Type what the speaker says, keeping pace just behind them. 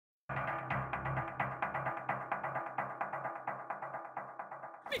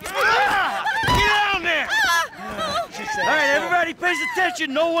Get down there! All right, everybody pays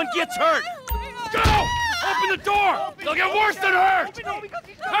attention. No one gets hurt. Go! Open the door! They'll get worse than hurt!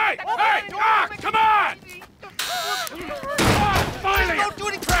 Hey! Hey! Ah! Come on! Ah, finally! Don't do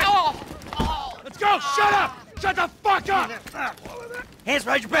any crap! Let's go! Shut up! Shut the fuck up! Hands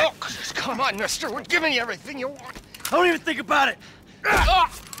behind your back. Come on, mister. We're giving you everything you want. Don't even think about it.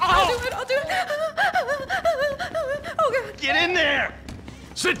 I'll do it, I'll do it. Oh, God. Get in there.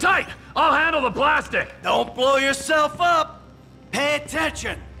 Sit tight! I'll handle the plastic! Don't blow yourself up. Pay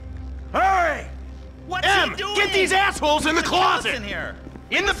attention. Hurry. What's he doing? Get these assholes in the closet! In here.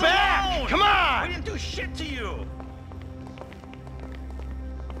 In the back! Come on! We didn't do shit to you.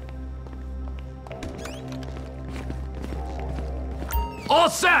 All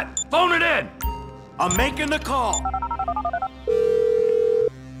set! Phone it in! I'm making the call.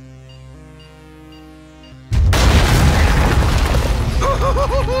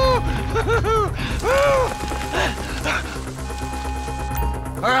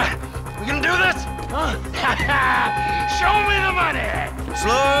 All right, we gonna do this? Show me the money!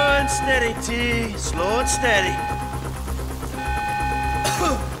 Slow and steady, T. Slow and steady.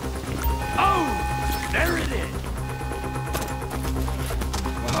 Oh! There it is!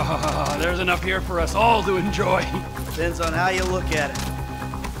 Oh, there's enough here for us all to enjoy. Depends on how you look at it.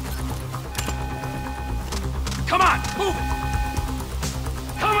 Come on, move it!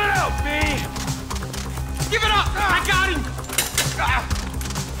 Coming out, B! Give it up! I got him!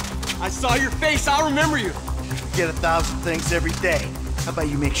 I saw your face, I'll remember you. Get 1,000 things every day. How about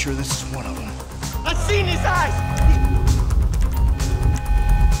you make sure this is one of them? I've seen his eyes!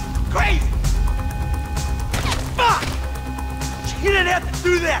 Crazy! Fuck! You didn't have to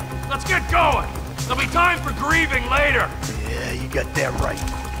do that! Let's get going! There'll be time for grieving later! Yeah, you got that right.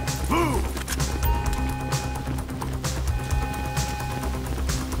 Move!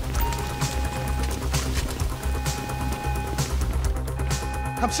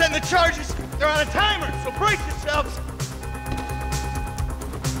 I'm setting the charges. They're on a timer, so brace yourselves.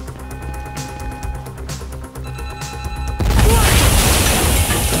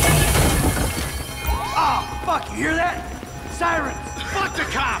 Oh, fuck, you hear that? Sirens! Fuck the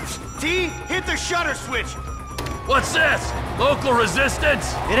cops! T, hit the shutter switch. What's this? Local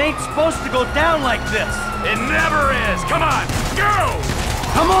resistance? It ain't supposed to go down like this. It never is! Come on, go!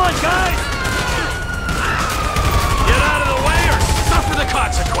 Come on, guys! Get out of the way or suffer the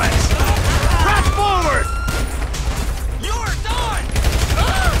consequence! Press forward! You're done!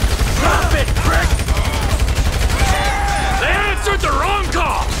 Drop it, prick! They answered the wrong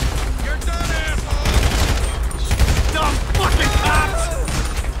call! You're done, asshole! Dumb fucking cops!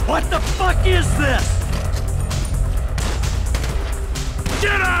 What the fuck is this?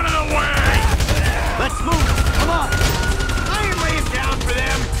 Get out of the way! Let's move! Come on! I ain't laying down for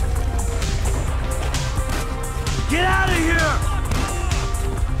them! Get out of here!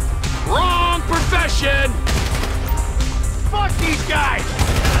 Wrong profession! Fuck these guys!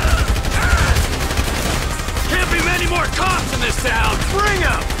 Can't be many more cops in this town! Bring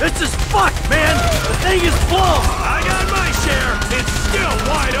them! This is fucked, man! The thing is blown! I got my share! It's still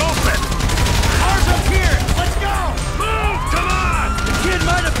wide open! Cars up here! Let's go! Move! Come on! The kid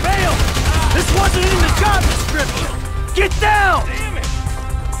might have failed! This wasn't in the job description! Get down! Damn it!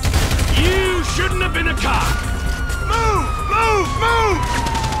 You shouldn't have been a cop! Move! Move! Move!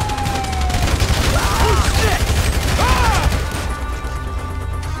 Oh, shit! Ah!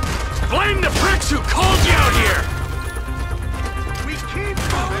 Blame the pricks who called you out here! We keep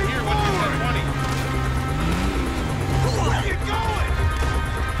going forward! Where are you going?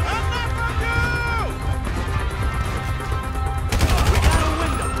 I'm not for you! We got a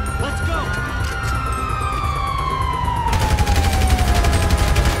window! Let's go!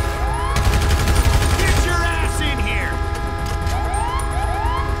 Get your ass in here!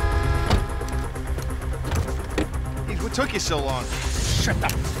 Hey, what took you so long? Shut the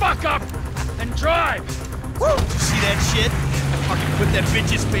fuck up and drive! Woo! See that shit? Fucking put that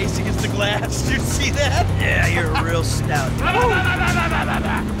bitch's face against the glass. Did you see that? Yeah, you're a real stout. Fuck,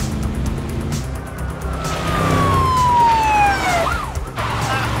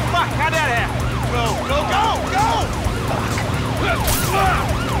 how'd that happen? Go, go, go, go!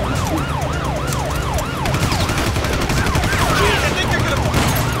 Jeez, I think they're gonna...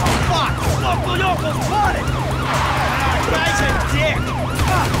 Oh, fuck! Local yokels want it! Guy's a dick!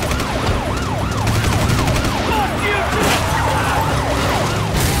 Fuck you, too!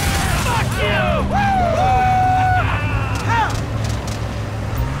 Fuck you!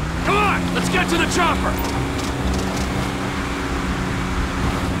 Come on, let's get to the chopper!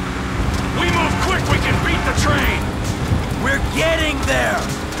 We move quick, we can beat the train! We're getting there!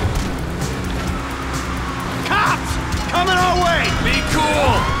 Cops! Coming our way! Be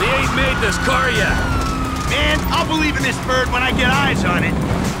cool! They ain't made this car yet. Man, I'll believe in this bird when I get eyes on it.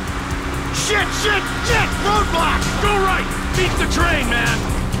 Shit! Roadblock! Go right! Beat the train, man!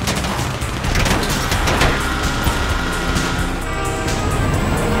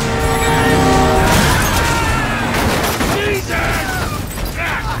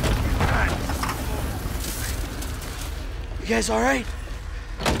 You guys alright?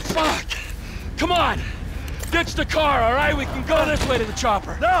 Fuck! Come on! Ditch the car, alright? We can go this way to the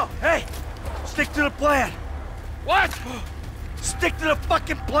chopper. No! Hey! Stick to the plan! What? Stick to the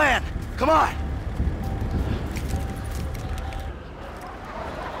fucking plan! Come on!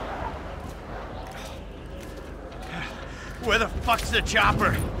 Where the fuck's the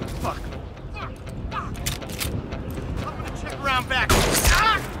chopper? Fuck. I'm gonna check around back.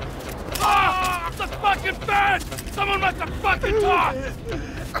 Ah! Oh! The fucking fence! Someone must have fucking talked!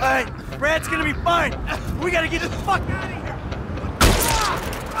 Alright, Brad's gonna be fine. We gotta get the fuck out of here.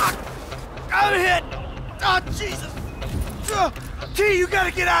 I'm hit! Oh, Jesus! T, you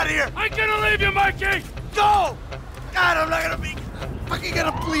gotta get out of here! I'm gonna leave you, Mikey! Go! God, I'm not gonna be fucking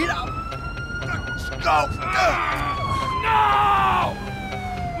gonna bleed out. Go! No!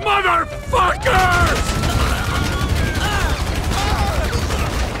 Motherfuckers!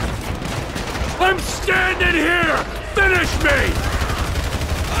 I'm standing here! Finish me!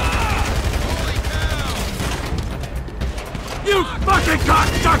 You fucking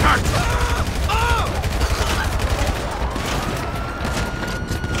cocksucker!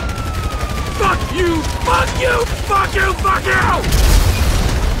 Fuck you! Fuck you! Fuck you! Fuck you!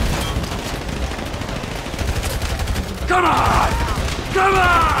 Come on! Come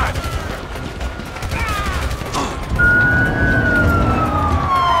on!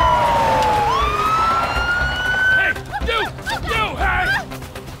 Hey! You! Hey!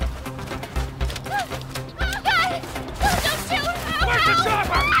 God! Don't shoot! Where's the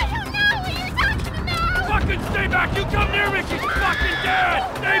chopper? I don't know! What are you talking about? Fucking stay back! You come near me! She's fucking dead!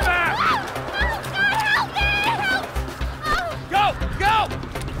 Stay back! Help me! Help! Oh. Go! Go!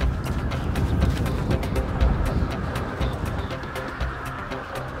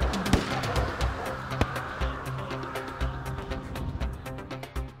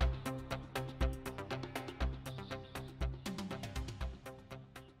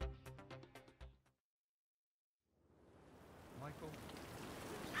 Michael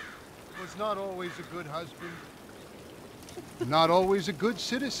was not always a good husband, not always a good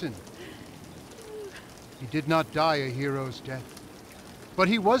citizen. He did not die a hero's death, but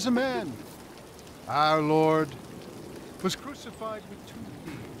he was a man. Our Lord was crucified with 2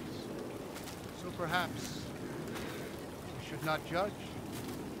 thieves. So perhaps we should not judge.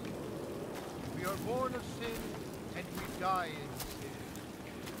 We are born of sin, and we die in sin.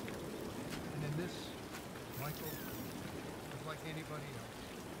 And in this, Michael is like anybody else.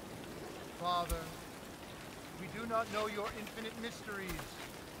 Father, we do not know your infinite mysteries,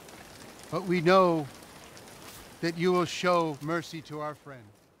 but we know that you will show mercy to our friend.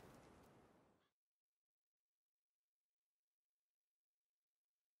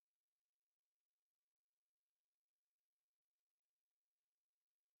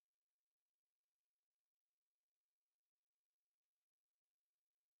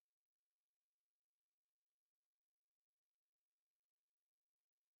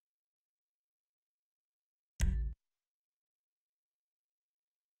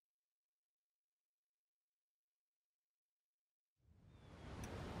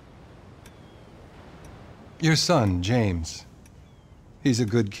 Your son, James. He's a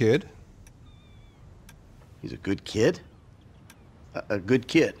good kid. He's a good kid? A good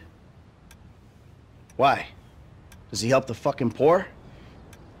kid? Why? Does he help the fucking poor?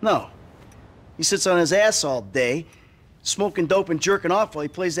 No. He sits on his ass all day, smoking dope and jerking off while he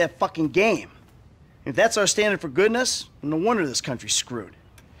plays that fucking game. If that's our standard for goodness, no wonder this country's screwed.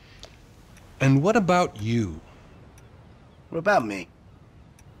 And what about you? What about me?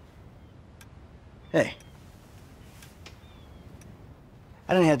 Hey.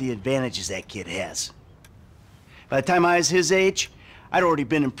 I didn't have the advantages that kid has. By the time I was his age, I'd already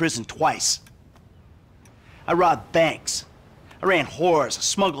been in prison twice. I robbed banks. I ran whores. I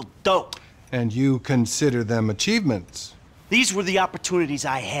smuggled dope. And you consider them achievements? These were the opportunities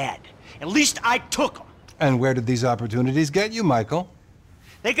I had. At least I took them. And where did these opportunities get you, Michael?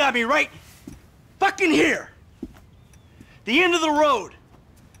 They got me right fucking here. The end of the road.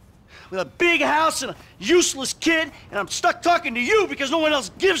 With a big house and a useless kid, and I'm stuck talking to you because no one else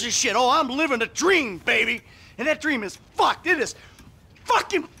gives a shit. Oh, I'm living a dream, baby. And that dream is fucked. It is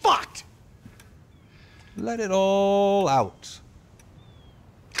fucking fucked. Let it all out.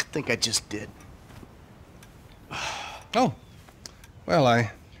 I think I just did. Oh, well,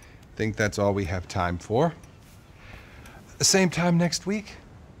 I think that's all we have time for. The same time next week?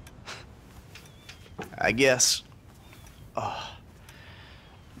 I guess. Oh.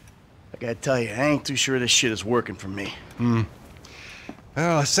 I gotta tell you, I ain't too sure this shit is working for me.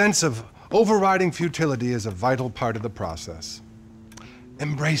 Well, a sense of overriding futility is a vital part of the process.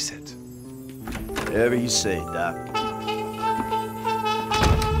 Embrace it. Whatever you say, Doc.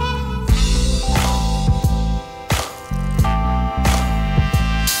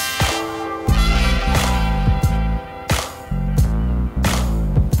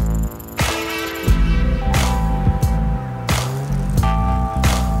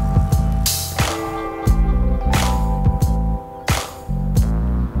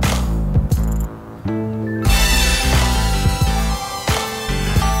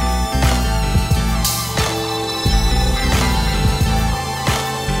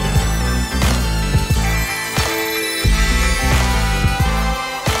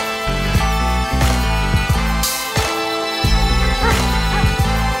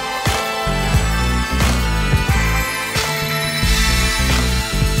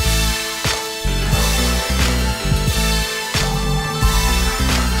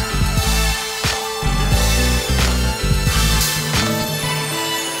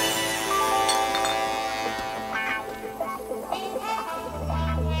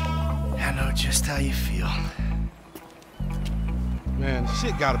 Just how you feel. Man,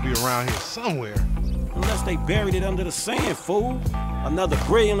 shit gotta be around here somewhere. Unless they buried it under the sand, fool. Another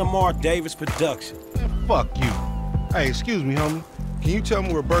brilliant Lamar Davis production. Man, fuck you. Hey, excuse me, homie. Can you tell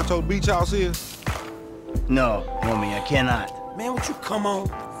me where Berto's beach house is? No, homie, I cannot. Man, would you come on?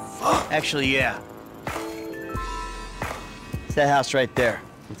 Fuck. Actually, yeah. It's that house right there,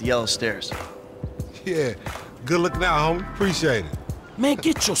 with the yellow stairs. Yeah, good looking out, homie. Appreciate it. Man,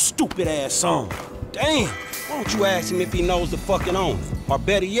 get your stupid ass on. Damn, why don't you ask him if he knows the fucking owner? Or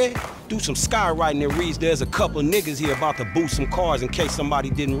better yet, do some skywriting that reads there's a couple of niggas here about to boost some cars in case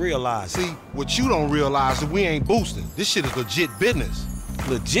somebody didn't realize. See, what you don't realize is we ain't boosting. This shit is legit business.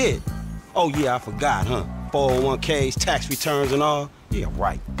 Legit? Oh yeah, I forgot, huh? 401ks, tax returns and all? Yeah,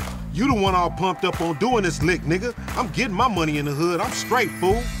 right. You the one all pumped up on doing this lick, nigga. I'm getting my money in the hood. I'm straight,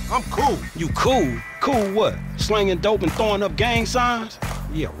 fool. I'm cool. You cool? Cool what? Slinging dope and throwing up gang signs?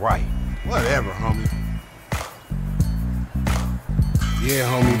 Yeah, right. Whatever, homie.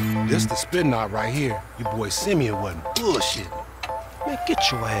 Yeah, homie. This the spin knot right here. Your boy Simeon wasn't bullshitting. Man, get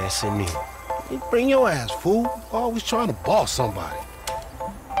your ass in there. Hey, bring your ass, fool. Always trying to boss somebody.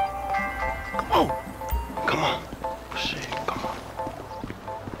 Come on. Come on. Shit, come on.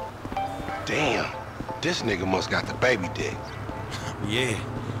 Damn. This nigga must got the baby dick. Yeah.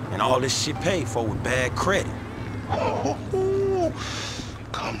 And all this shit paid for with bad credit. Oh,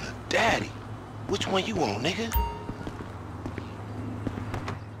 come to daddy. Which one you want, nigga?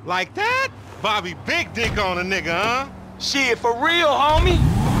 Like that? Bobby big dick on a nigga, huh? Shit, for real, homie.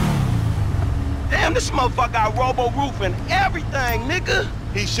 Damn, this motherfucker got robo-roof and everything, nigga.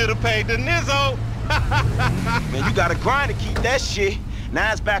 He should've paid the nizzo. Man, you gotta grind to keep that shit.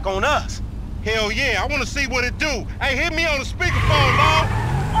 Now it's back on us. Hell yeah, I wanna see what it do. Hey, hit me on the speakerphone, Lord.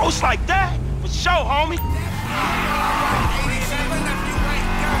 Oh, it's like that? For sure, homie.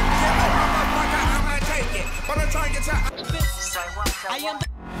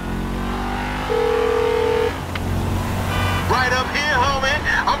 Right up here, homie.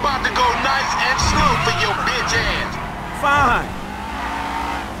 I'm about to go nice and slow for your bitch ass. Fine.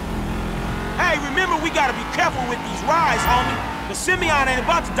 Hey, remember we gotta be careful with these rides, homie. The Simeon ain't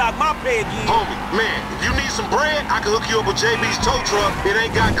about to dock my pay again. Homie, man, if you need some bread, I can hook you up with JB's tow truck. It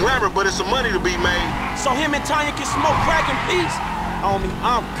ain't got glamour, but it's some money to be made. So him and Tanya can smoke crack in peace? Homie,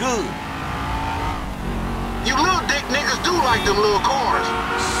 I'm good. You little dick niggas do like them little cars.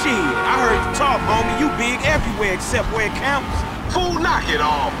 Shit, I heard you talk, homie. You big everywhere except where it counts. Fool, knock it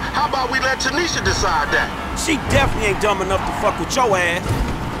off. How about we let Tanisha decide that? She definitely ain't dumb enough to fuck with your ass.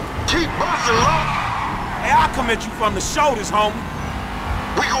 Keep bustin', low. Hey, I'll come at you from the shoulders, homie.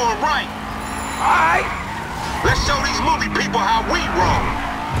 We going right. All right. Let's show these movie people how we roll.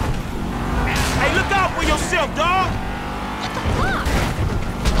 Hey, look out for yourself, dog. What the fuck?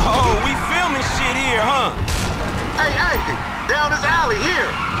 Oh, we filming shit here, huh? Hey, down this alley here.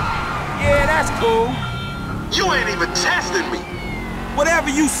 Yeah, that's cool. You ain't even testing me. Whatever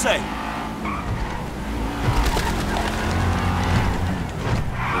you say.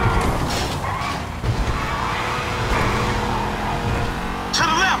 To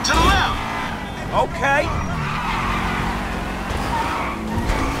the left, to the left. Okay.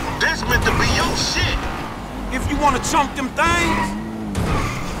 This meant to be your shit. wanna chunk them things?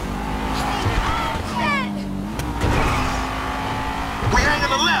 We hang on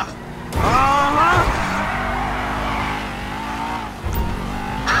the left. Uh-huh.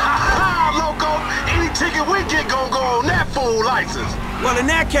 Ha-ha, loco. Any ticket we get gon' go on that fool license. Well, in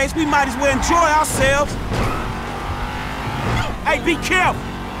that case, we might as well enjoy ourselves. Hey, be careful.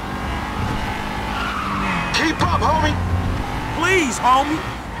 Keep up, homie. Please, homie.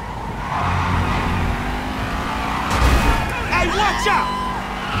 Hey, watch out!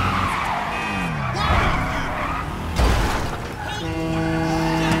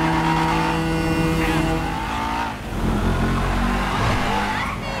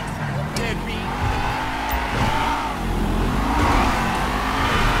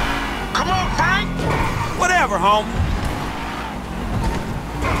 Come on, Frank. Whatever, homie.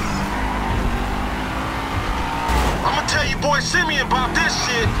 I'ma tell you boy Simeon about this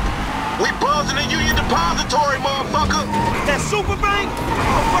shit. We buzzing the Union Depository, motherfucker. That super bank?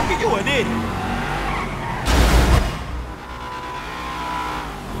 Motherfucker, you an idiot.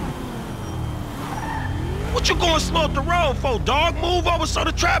 What you going slow up the road for, dog? Move over so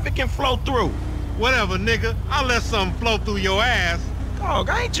the traffic can flow through. Whatever, nigga. I'll let something flow through your ass. Dog,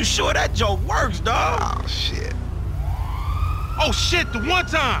 I ain't too sure that joke works, dog. Oh, shit. Oh, shit, the one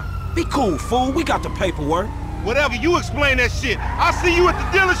time. Be cool, fool. We got the paperwork. Whatever, you explain that shit. I'll see you at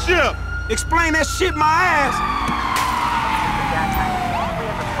the dealership. Explain that shit my ass.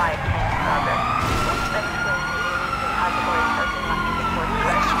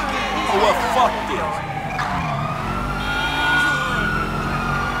 Oh, well, fuck this.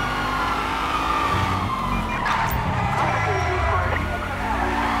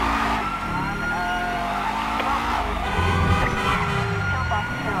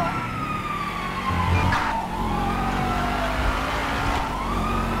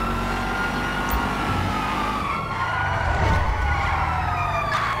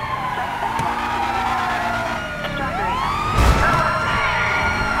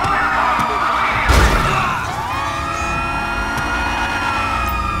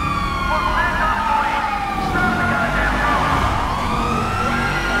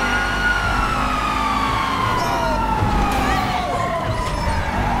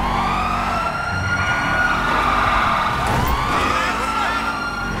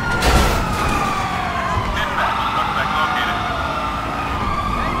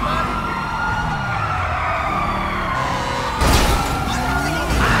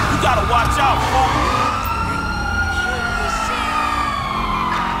 Watch out, fool!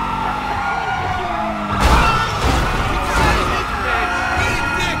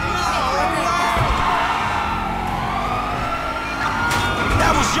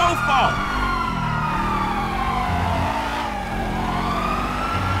 That was your fault!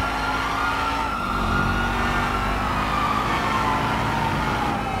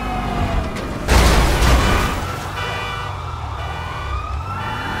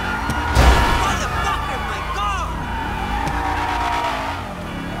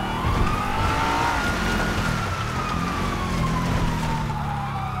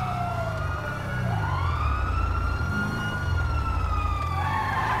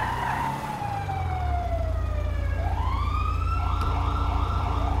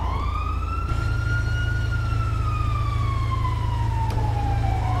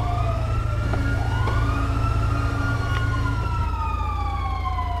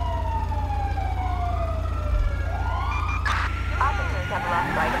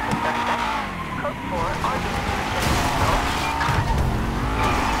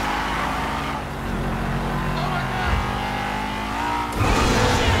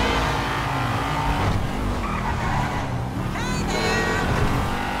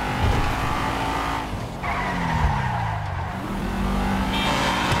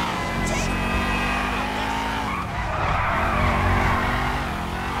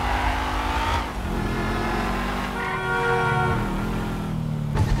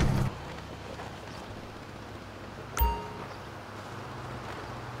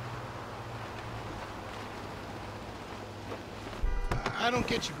 I don't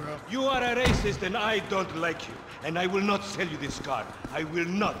get you, bro. You are a racist and I don't like you. And I will not sell you this car. I will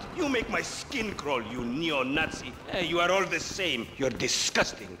not. You make my skin crawl, you neo-Nazi. You are all the same. You're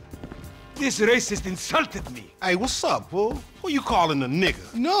disgusting. This racist insulted me. Hey, what's up, fool? Who you calling a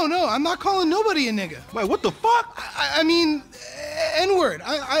nigga? No, I'm not calling nobody a nigga. Wait, what the fuck? I mean, N-word.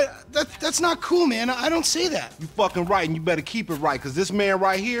 That's not cool, man. I don't say that. You fucking right, and you better keep it right, because this man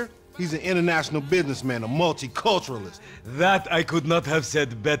right here, he's an international businessman, a multiculturalist. That I could not have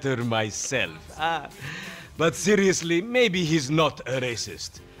said better myself. But seriously, maybe he's not a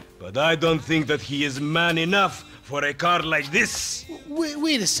racist. But I don't think that he is man enough for a car like this.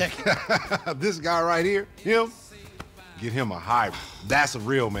 Wait a second. This guy right here, him, get him a hybrid. That's a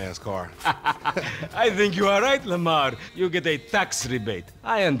real man's car. I think you are right, Lamar. You get a tax rebate.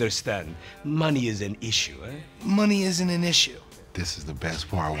 I understand. Money is an issue, eh? Money isn't an issue. This is the best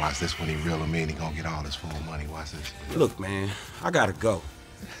part. Watch this when he reel him in. He gonna get all his full money. Watch this. Look, man, I gotta go.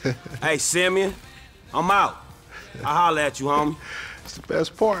 Hey, Simeon, I'm out. I'll holler at you, homie. It's the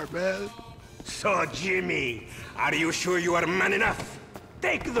best part, man. So, Jimmy, are you sure you are man enough?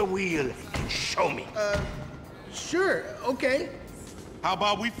 Take the wheel and show me. Sure, okay. How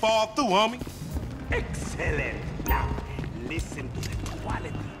about we fall through, homie? Excellent. Now, listen to the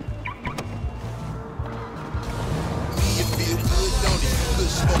quality.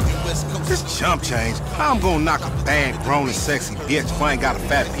 This chump change. How I'm gonna knock a bad, grown and sexy bitch if I ain't got a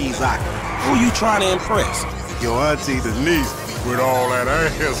fat peasock? Who you trying to impress? Your auntie Denise, with all that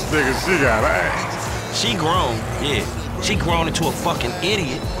ass, nigga, she got ass. She grown, yeah. She grown into a fucking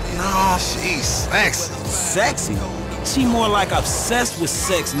idiot. Nah, she's sexy. Sexy? She more like obsessed with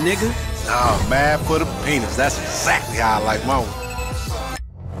sex, nigga. Nah, mad for the penis. That's exactly how I like my one.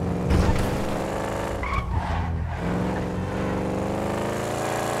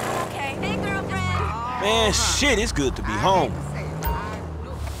 Okay, hey, girlfriend. Man, shit, it's good to be home.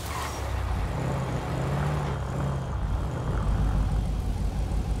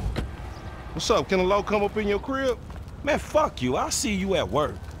 What's up? Can a low come up in your crib? Man, fuck you. I'll see you at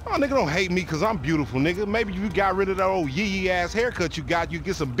work. Oh, nigga, don't hate me because I'm beautiful, nigga. Maybe you got rid of that old yee-yee-ass haircut you got, you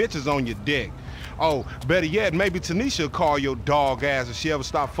get some bitches on your dick. Oh, better yet, maybe Tanisha will call your dog ass if she ever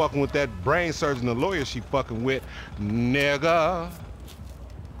stop fucking with that brain surgeon, the lawyer she fucking with, nigga.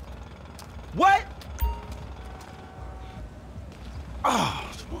 What?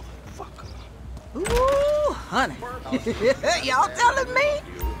 Oh, motherfucker. Ooh, honey. Y'all telling me?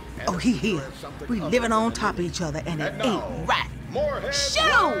 Oh, he here. We living on top of each other, and it ain't right. Shoo!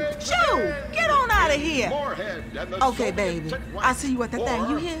 Shoo! Get on out of here. Okay, baby. I see you at the thing.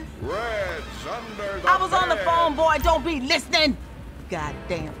 You hear? I was on the phone, boy. Don't be listening.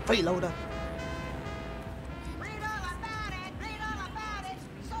 Goddamn freeloader.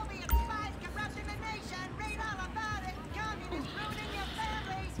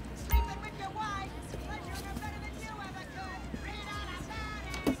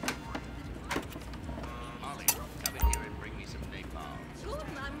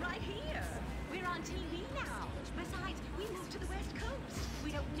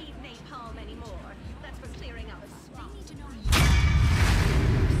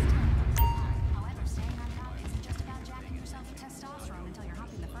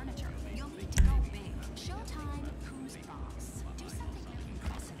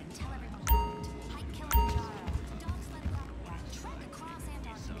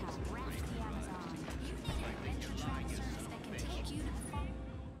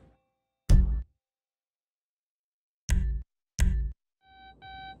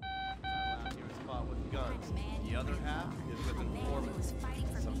 The other half is with informants.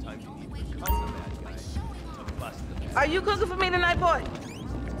 Sometimes you need to become the bad guy to bust them. Are you cooking for me tonight, boy?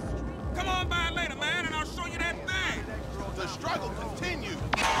 Come on by later, man, and I'll show you that thing. The struggle continues.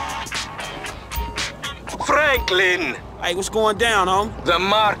 Franklin! Hey, what's going down, homie? The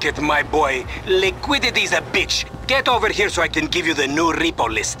market, my boy. Liquidity's a bitch. Get over here so I can give you the new repo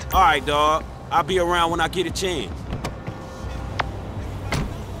list. All right, dawg. I'll be around when I get a chance.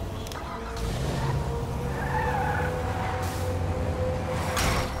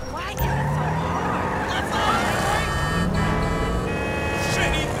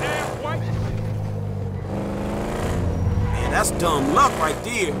 That's dumb luck right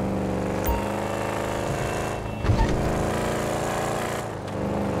there.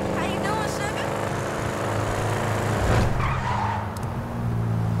 How you doing, sugar?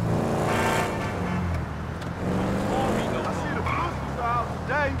 I see the Blues out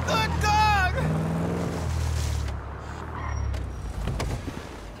today. Good dog!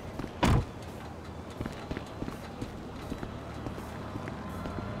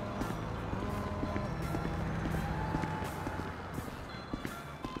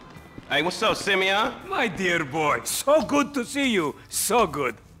 Hey, what's up, Simeon? My dear boy, so good to see you. So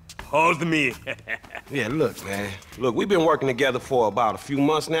good. Hold me. Yeah, look, man. Look, we've been working together for about a few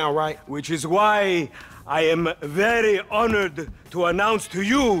months now, right? Which is why I am very honored to announce to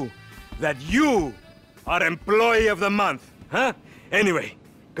you that you are Employee of the Month, huh? Anyway,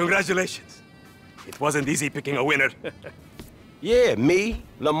 congratulations. It wasn't easy picking a winner. Yeah, me,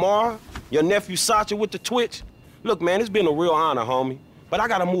 Lamar, your nephew Sacha with the Twitch. Look, man, it's been a real honor, homie. But I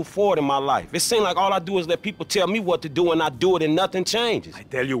gotta move forward in my life. It seems like all I do is let people tell me what to do and I do it and nothing changes. I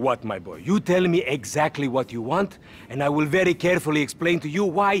tell you what, my boy. You tell me exactly what you want, and I will very carefully explain to you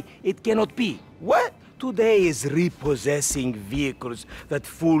why it cannot be. What? Today is repossessing vehicles that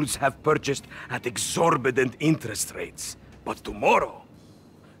fools have purchased at exorbitant interest rates. But tomorrow,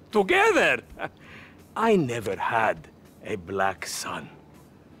 together, I never had a black son.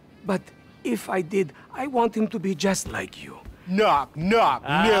 But if I did, I want him to be just like you. Knock, knock,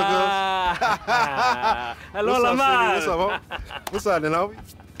 niggas. Hello, What's up, Lamar. What's up, homie? What's up, then, homie?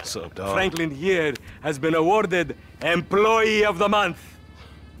 What's up, dog? Franklin here has been awarded Employee of the Month.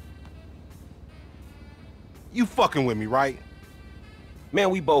 You fucking with me, right? Man,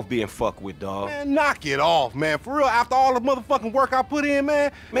 we both being fucked with, dog. Man, knock it off, man. For real, after all the motherfucking work I put in,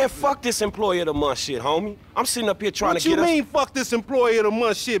 man. Man, fuck this Employee of the Month shit, homie. I'm sitting up here trying to get us... What you mean, fuck this Employee of the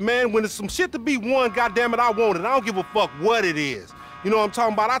Month shit, man? When there's some shit to be won, goddammit, I want it. I don't give a fuck what it is. You know what I'm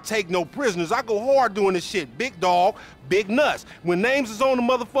talking about? I take no prisoners. I go hard doing this shit. Big dog, big nuts. When names is on the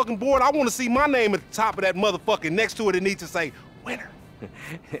motherfucking board, I want to see my name at the top of that motherfucking next to it. It needs to say, winner.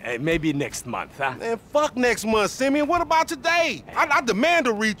 Maybe next month, huh? Man, fuck next month, Simeon. What about today? I demand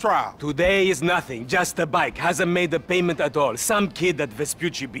a retrial. Today is nothing, just a bike. Hasn't made the payment at all. Some kid at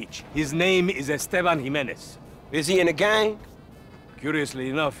Vespucci Beach. His name is Esteban Jimenez. Is he in a gang? Curiously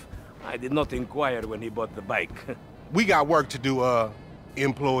enough, I did not inquire when he bought the bike. We got work to do,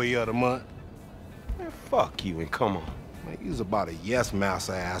 Employee of the Month. Man, fuck you and come on. Man, you's about a yes-mouse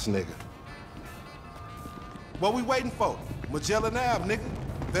ass nigga. What we waiting for? Magellan Ave, nigga.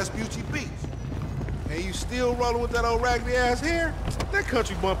 Vespucci Beach. And you still rolling with that old raggedy ass hair? That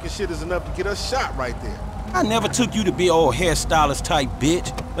country bumpkin shit is enough to get us shot right there. I never took you to be an old hairstylist type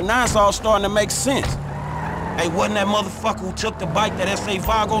bitch, but now it's all starting to make sense. Hey, wasn't that motherfucker who took the bike, that S.A.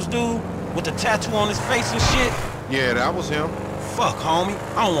 Vagos dude, with the tattoo on his face and shit? Yeah, that was him. Fuck, homie.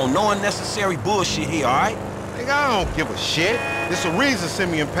 I don't want no unnecessary bullshit here, all right? Nigga, I don't give a shit. There's a reason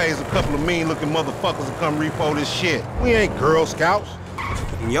Simeon pays a couple of mean-looking motherfuckers to come repo this shit. We ain't Girl Scouts.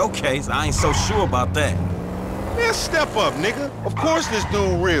 In your case, I ain't so sure about that. Man, step up, nigga. Of course this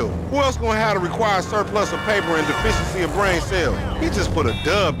dude real. Who else gonna have the required surplus of paper and deficiency of brain cells? He just put a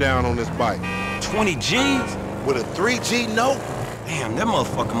dub down on this bike. 20 G's? With a 3G note? Damn, that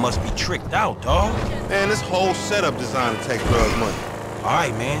motherfucker must be tricked out, dawg. Man, this whole setup designed to take drug money. All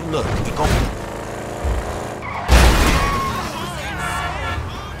right, man, look, we go...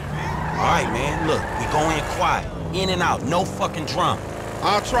 All right, man, look, we go in quiet, in and out, no fucking drama.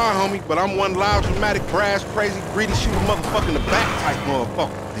 I'll try, homie, but I'm one loud, dramatic, brash, crazy, greedy, shoot a motherfucker in the back type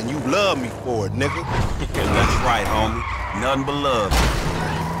motherfucker. And you love me for it, nigga. That's right, homie. Nothing but love.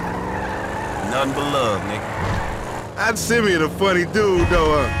 Nothing but love, nigga. I'd Simeon a funny dude,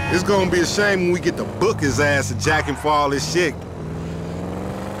 though. It's gonna be a shame when we get to book his ass and jack him for all this shit.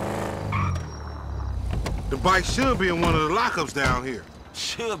 The bike should be in one of the lockups down here.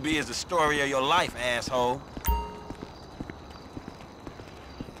 Should be is the story of your life, asshole.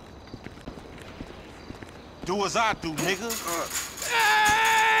 Do as I do, nigga.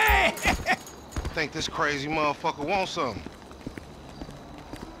 Hey! Think this crazy motherfucker wants something.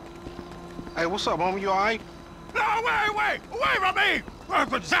 Hey, what's up, homie? You all right? No, wait! Away from me! We're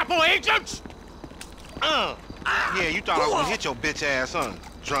for Zappo agents! Yeah, you thought I was gonna hit your bitch ass, huh?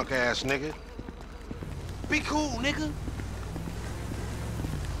 Drunk ass nigga. Be cool, nigga.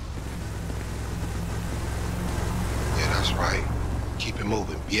 Yeah, that's right. Keep it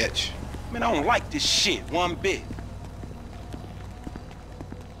moving, bitch. Man, I don't like this shit one bit.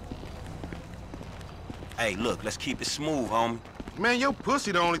 Hey, look, let's keep it smooth, homie. Man, your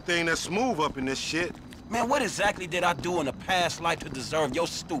pussy the only thing that's smooth up in this shit. Man, what exactly did I do in a past life to deserve your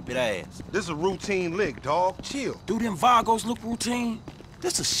stupid ass? This a routine lick, dog. Chill. Do them Vagos look routine?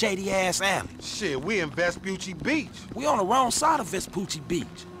 This a shady-ass alley. Shit, we in Vespucci Beach. We on the wrong side of Vespucci Beach.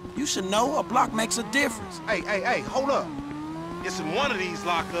 You should know a block makes a difference. Hey, hold up. It's in one of these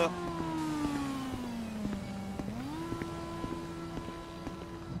lockups.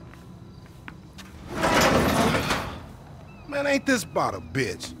 Man, ain't this about a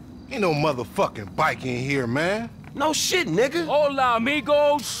bitch? Ain't no motherfucking bike in here, man. No shit, nigga. Hola,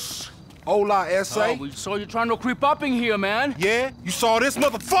 amigos. Hola, S.A. Oh, we saw you trying to creep up in here, man. Yeah? You saw this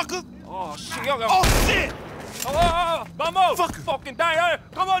motherfucker? Oh, shit. Oh, shit! Vamos! Fucking down.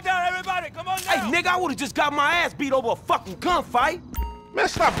 Come on down, everybody. Come on down. Hey, nigga, I would've just got my ass beat over a fucking gunfight. Man,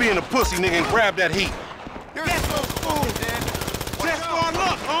 stop being a pussy, nigga, and grab that heat. Let's go, fool, man. Just for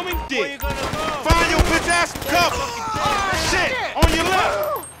luck, homie. Dick. Where you gonna go? Find your bitch ass some cover. Shit! On your left.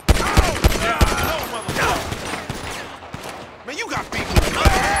 Man, you got beat with me.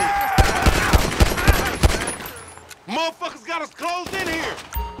 Motherfuckers got us closed in here.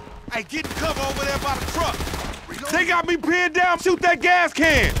 got me pinned down. Shoot that gas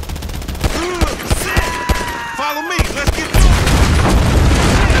can. Follow me. Let's get to it.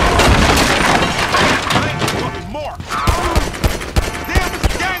 Fucking mark. Damn,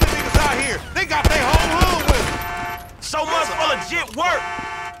 it's a gang of niggas out here. They got their whole hood with them. So much for legit work.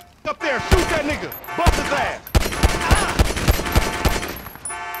 Up there, shoot that nigga. Bust his ass.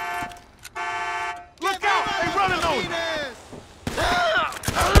 Look out! They running on you.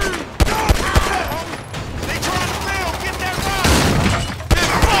 They trying to fail. Get that run. Man,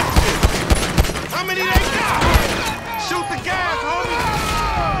 fuck this. How many they got? Shoot the gas, homie.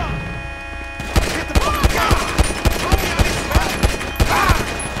 Get the fucking gun. Homie, I need some help.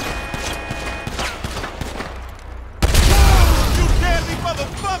 You deadly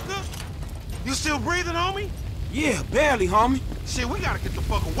motherfucker. You still breathing, homie? Yeah, barely, homie. Shit, we gotta get the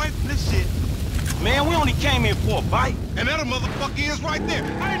fuck away from this shit. Man, we only came in for a bite. And that motherfucker is right there.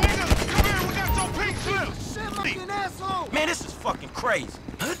 Hey, nigga, come here, we got your pink slip. Shit, fucking asshole. Man, this is fucking crazy.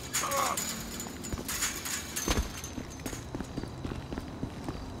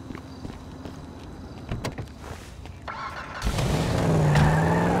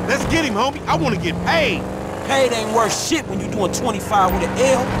 Let's get him, homie. I want to get paid. Paid ain't worth shit when you doing 25 with an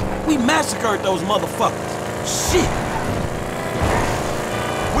L. We massacred those motherfuckers. Shit.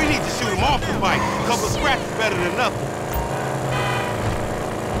 We need to shoot him off the bike. A couple of scratches better than nothing.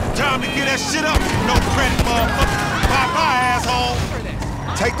 Time to get that shit up, no credit, motherfucker. Bye-bye, asshole.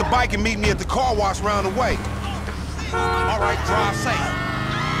 Take the bike and meet me at the car wash round the way. All right, drive safe.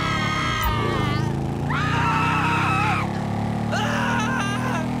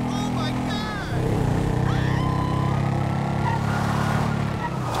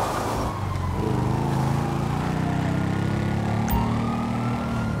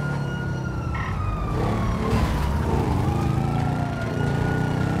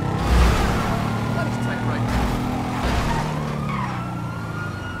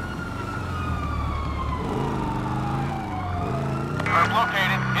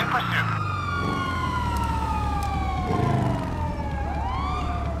 Located in pursuit.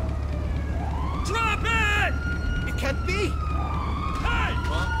 Drop it! It can't be. Hey!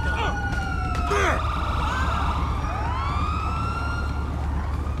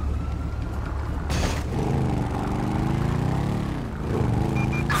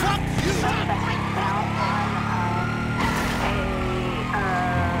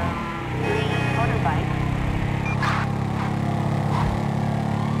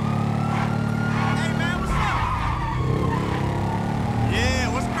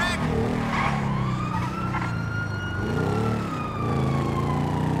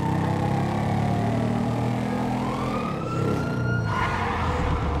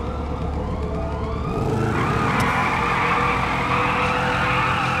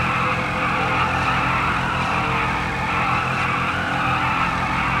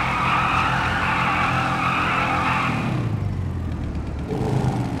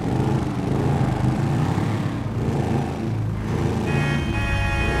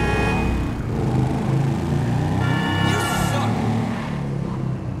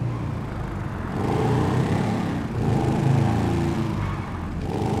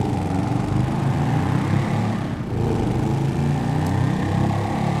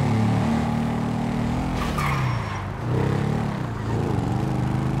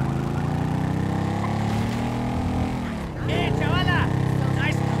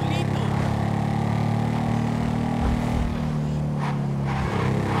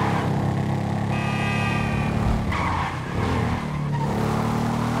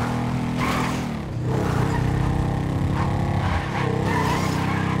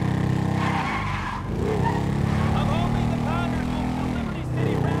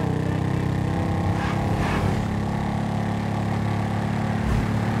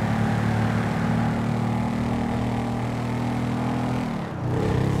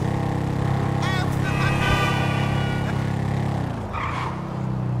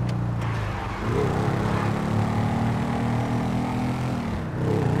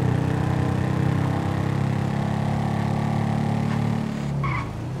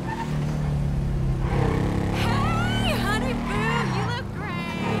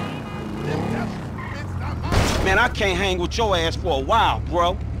 Man, I can't hang with your ass for a while,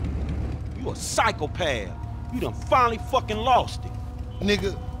 bro. You a psychopath. You done finally fucking lost it.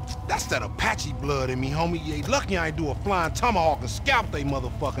 Nigga, that's that Apache blood in me, homie. You ain't lucky I ain't do a flying tomahawk and scalp they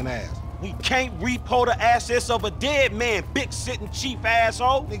motherfucking ass. We can't repo the assets of a dead man, big sitting cheap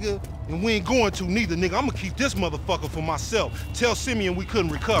asshole. Nigga, and we ain't going to neither, nigga. I'm gonna keep this motherfucker for myself. Tell Simeon we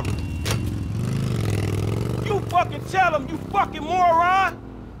couldn't recover. You fucking tell him, you fucking moron!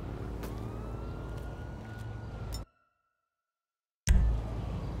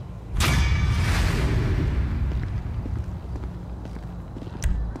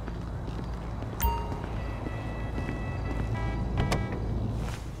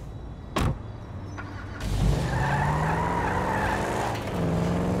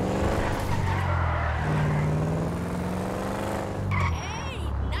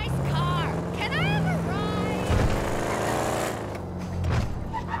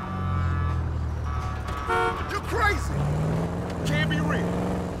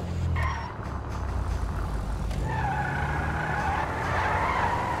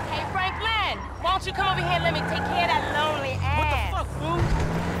 don't you come over here and let me take care of that lonely ass? What the fuck, fool?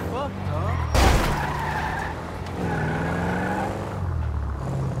 Fuck, dog.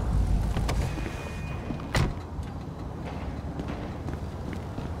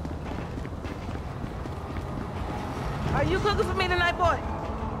 Are you cooking for me tonight, boy?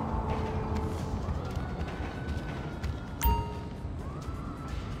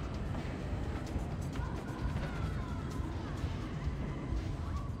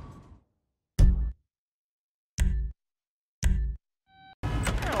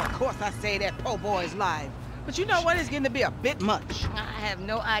 Of course I say that po' boy's live. But you know what? It's getting to be a bit much. I have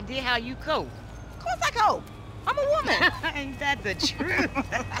no idea how you cope. Of course I cope. I'm a woman. Ain't that the truth?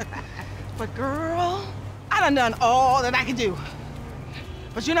 But girl, I done all that I can do.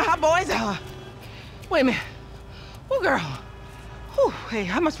 But you know how boys are. Wait a minute. Oh, girl. Whew, hey,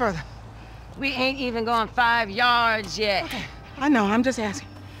 how much further? We ain't even gone 5 yards yet. Okay, I know, I'm just asking.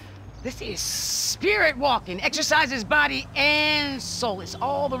 This is spirit walking. Exercises body and soul. It's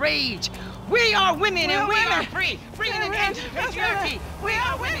all the rage. We are women and we are free. Free in an patriarchy. We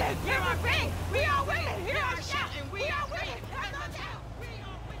are women. Here are free. We are women. Here are shouting. We are women.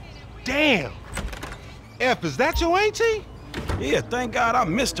 Damn. F, is that your auntie? Yeah, thank God I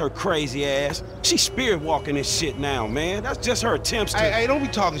missed her crazy ass. She's spirit walking this shit now, man. That's just her attempts to... Hey, don't be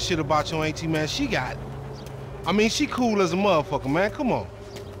talking shit about your auntie, man. She cool as a motherfucker, man. Come on.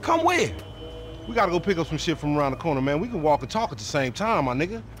 Come where? We gotta go pick up some shit from around the corner, man. We can walk and talk at the same time, my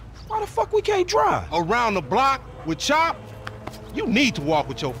nigga. Why the fuck we can't drive? Around the block with Chop? You need to walk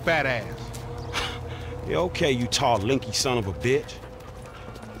with your fat ass. Yeah, okay, you tall, linky son of a bitch.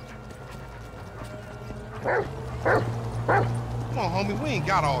 Come on, homie, we ain't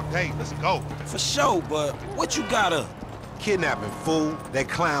got all day. Let's go. For sure, but what you got up? Kidnapping, fool. That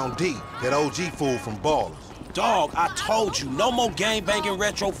clown D. That OG fool from Ballers. Dog, I told you, no more gang-banging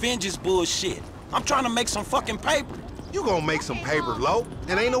retro vengeance bullshit. I'm trying to make some fucking paper. You gonna make some paper, Lo?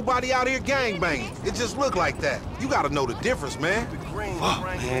 And ain't nobody out here gang-banging. It just look like that. You gotta know the difference, man. Fuck,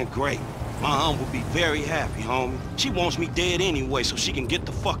 man, great. My aunt will be very happy, homie. She wants me dead anyway so she can get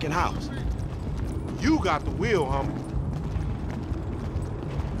the fucking house. You got the wheel, homie.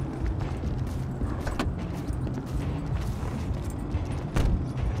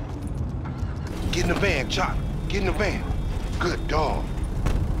 Get in the van, Chop. Get in the van. Good dog.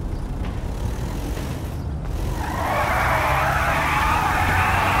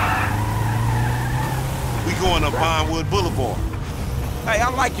 We going up Vinewood Boulevard. Hey, I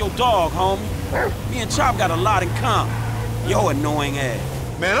like your dog, homie. Me and Chop got a lot in common. Yo annoying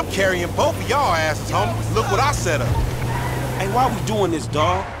ass. Man, I'm carrying both of y'all asses, homie. Look what I set up. Hey, why we doing this,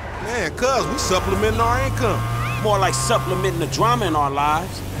 dog? Man, cuz we supplementing our income. More like supplementing the drama in our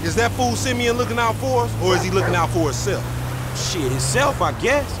lives. Is that fool Simeon looking out for us, or is he looking out for himself? Shit, himself, I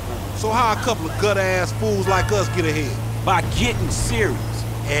guess. So how a couple of gutter-ass fools like us get ahead? By getting serious.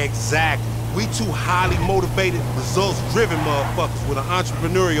 Exactly. We two highly motivated, results-driven motherfuckers with an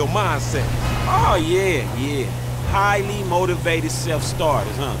entrepreneurial mindset. Oh, yeah. Highly motivated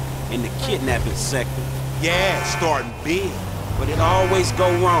self-starters, huh? In the kidnapping sector. Yeah, starting big. But it always go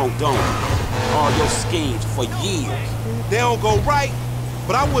wrong, don't it? All your schemes for years. They don't go right,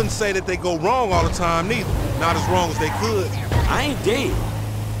 but I wouldn't say that they go wrong all the time neither. Not as wrong as they could. I ain't dead,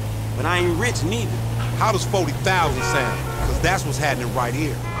 but I ain't rich neither. How does 40,000 sound? Because that's what's happening right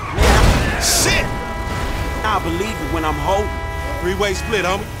here. Man, shit! I believe it when I'm holding. Three-way split,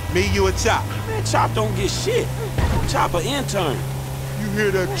 homie. Me, you, and Chop. Man, Chop don't get shit. Chop an intern. You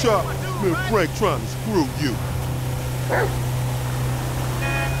hear that, Chop? Man, Frank trying to screw you.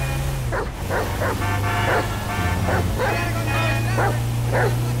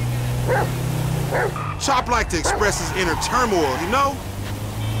 Chop like to express his inner turmoil, you know?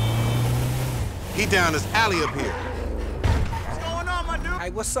 He down this alley up here. What's going on, my dude?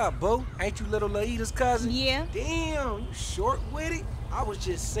 Hey, what's up, boo? Ain't you little Laida's cousin? Yeah. Damn, you short with it? I was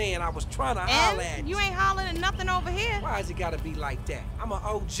just saying I was trying to holler at you. You ain't hollering at nothing over here. Why it gotta be like that? I'm an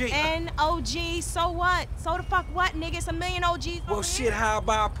OG. And OG, so what? So the fuck what, nigga? It's a million OGs Well, over shit, here. how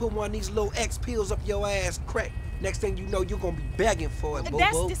about I put one of these little X pills up your ass crack? Next thing you know, you're gonna be begging for it, boo-boo.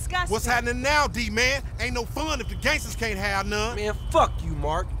 That's disgusting. What's happening now, D-man? Ain't no fun if the gangsters can't have none. Man, fuck you,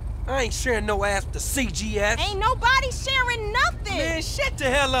 Mark. I ain't sharing no ass with the CGS. Ain't nobody sharing nothing. Man, shut the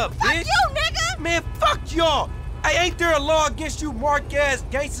hell up, fuck bitch. You, nigga. Man, fuck y'all. Hey, ain't there a law against you mark-ass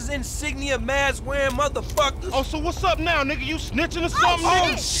gangsters insignia mask-wearing motherfuckers? Oh, so what's up now, nigga? You snitching or something, Oh,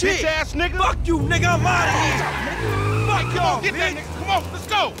 nigga? shit. Bitch-ass nigga? Fuck you, nigga. I'm out of here. Fuck y'all, Get that bitch. nigga. Come on, let's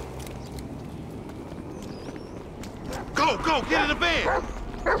go. Go, get in the van.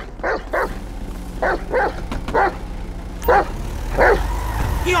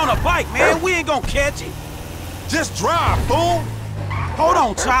 He on a bike, man. We ain't gonna catch him. Just drive, fool. Hold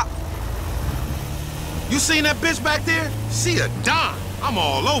on, Chop. You seen that bitch back there? She a dime. I'm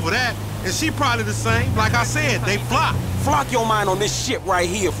all over that. And she probably the same. Like I said, they fly. Flock your mind on this shit right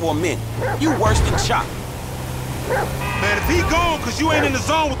here for a minute. You worse than Chop. Man, if he gone cause you ain't in the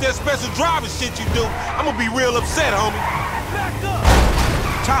zone with that special driving shit you do, I'm gonna be real upset, homie. Back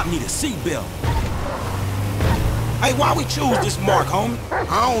up! Chop need a seatbelt. Hey, why we choose this mark, homie?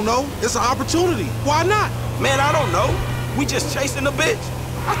 I don't know. It's an opportunity. Why not? Man, I don't know. We just chasing the bitch.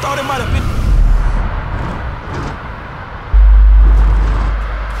 I thought it might have been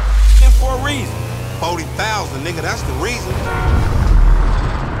for a reason. 40,000, nigga, that's the reason.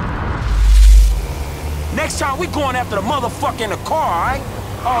 Next time we going after the motherfucker in the car, all right?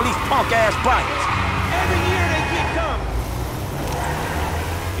 All these punk-ass bikes. Every year they keep coming.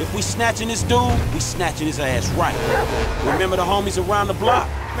 If we snatching this dude, we snatching his ass right. Remember the homies around the block?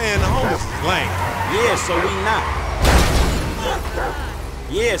 Man, the homies is lame. Yeah, so we not.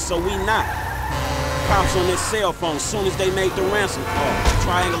 Yeah, so we not. Cops on their cell phone soon as they made the ransom call.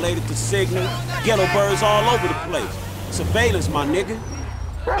 Triangulated the signal. Ghetto birds all over the place. Surveillance, my nigga.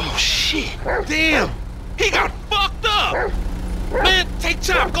 Oh, shit. Damn. He got fucked up. Man, take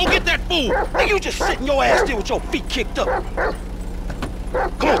Chop. Go get that fool. Nigga, you just sitting your ass there with your feet kicked up.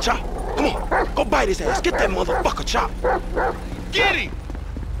 Come on, Chop. Come on. Go bite his ass. Get that motherfucker, Chop. Get him.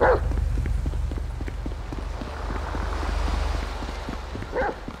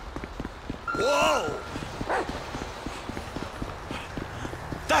 Whoa!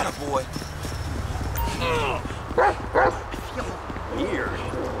 That a boy. Weird.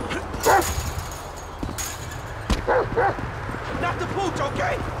 Not the pooch,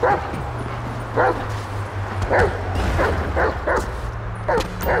 okay?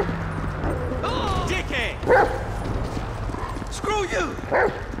 Dickhead! Screw you!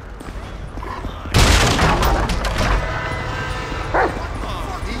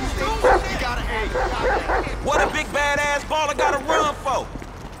 What a big badass baller gotta run for?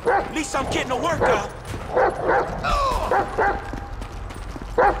 At least I'm getting a workout.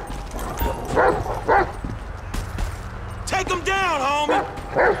 Take him down, homie.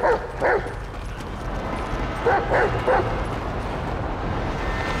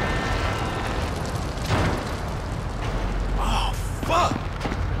 Oh, fuck.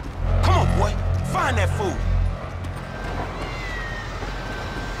 Come on, boy. Find that fool.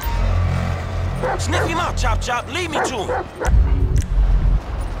 Sniff him out, Chop Chop. Lead me to him.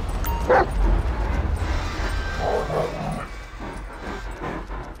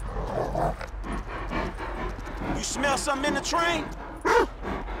 You smell something in the train?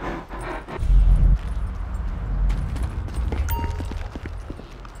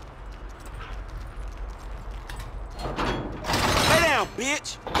 Lay down,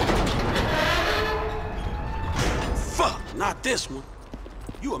 bitch. Fuck, not this one.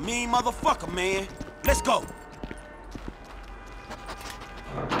 You a mean motherfucker, man. Let's go.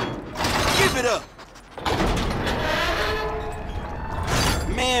 Give it up.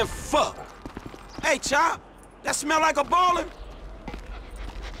 Man, fuck. Hey, Chop. That smell like a baller?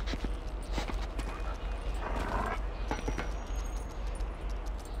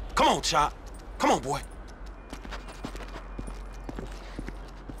 Come on, Chop. Come on, boy.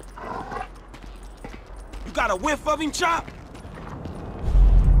 You got a whiff of him, Chop?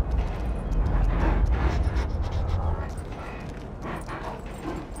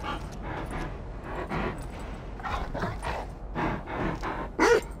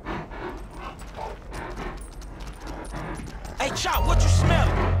 Chop, what you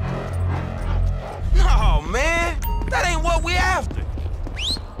smelling? No, man. That ain't what we after.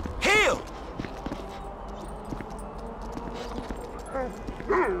 Heal.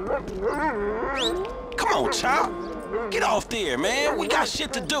 Come on, Chop. Get off there, man. We got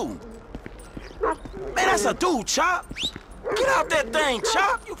shit to do. Man, that's a dude, Chop. Get out that thing,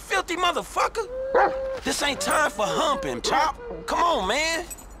 Chop. You filthy motherfucker. This ain't time for humping, Chop. Come on, man.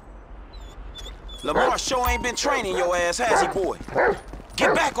 Lamar sure ain't been training your ass, has he, boy?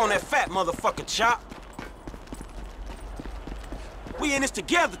 Get back on that fat motherfucker, Chop. We in this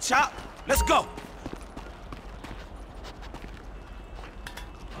together, Chop. Let's go.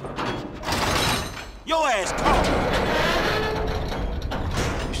 Your ass caught.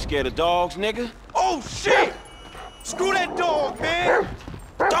 You scared of dogs, nigga? Oh, shit! Screw that dog, man!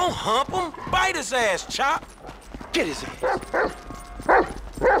 Don't hump him. Bite his ass, Chop. Get his ass.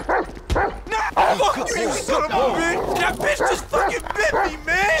 Nah, fuck you, son of a bitch! That bitch just fucking bit me,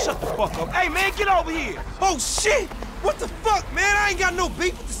 man! Shut the fuck up. Hey, man, get over here! Oh, shit! What the fuck, man? I ain't got no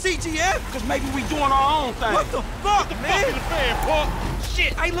beef with the CGF. Cause maybe we doing our own thing. What the fuck, man? Fuck in the fan, Paul.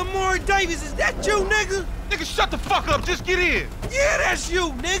 Shit, hey, Lamar Davis, is that you, nigga? Nigga, shut the fuck up. Just get in. Yeah, that's you,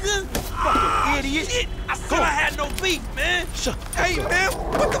 nigga. Fucking idiot. Shit, I said I had no beef, man. Shut the Hey, fuck up. man,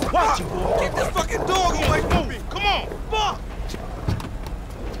 what the fuck? Get this fucking dog away from me. Come on. Fuck.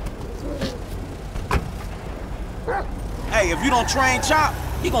 Hey, if you don't train Chop,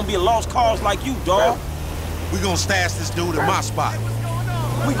 he gonna be a lost cause like you, dog. We gonna stash this dude in my spot.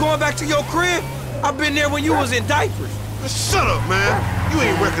 We going back to your crib? I've been there when you was in diapers. Shut up, man. You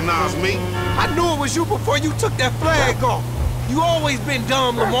ain't recognize me. I knew it was you before you took that flag off. You always been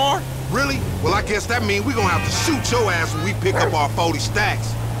dumb, Lamar. Really? Well, I guess that means we gonna have to shoot your ass when we pick up our 40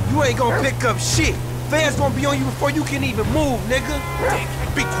 stacks. You ain't gonna pick up shit. Fans gonna be on you before you can even move, nigga.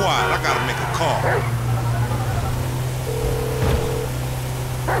 Be quiet. I gotta make a call.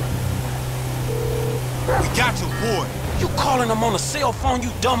 We got your boy. You calling them on a cell phone, you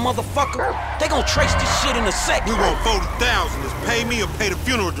dumb motherfucker? They gonna trace this shit in a sec. We want 40,000. Just pay me or pay the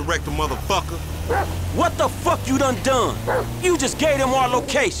funeral director, motherfucker. What the fuck you done? You just gave them our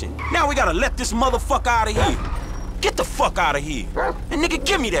location. Now we gotta let this motherfucker out of here. Get the fuck out of here. And nigga,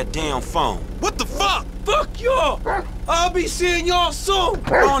 give me that damn phone. What the fuck? Fuck y'all. I'll be seeing y'all soon.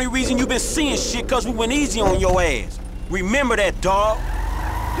 The only reason you been seeing shit cause we went easy on your ass. Remember that, dog.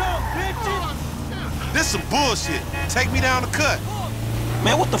 Dumb bitches. This some bullshit. Take me down the cut.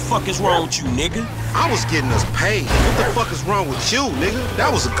 Man, what the fuck is wrong with you, nigga? I was getting us paid. What the fuck is wrong with you, nigga?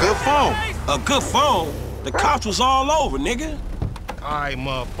 That was a good phone. A good phone? The cops was all over, nigga. All right,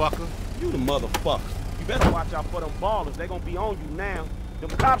 motherfucker. You the motherfucker. You better watch out for them ballers. They gonna be on you now. Them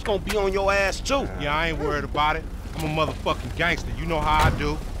cops gonna be on your ass, too. Yeah, I ain't worried about it. I'm a motherfucking gangster. You know how I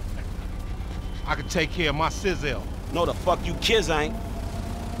do. I can take care of my sizzle. No, the fuck you kids ain't.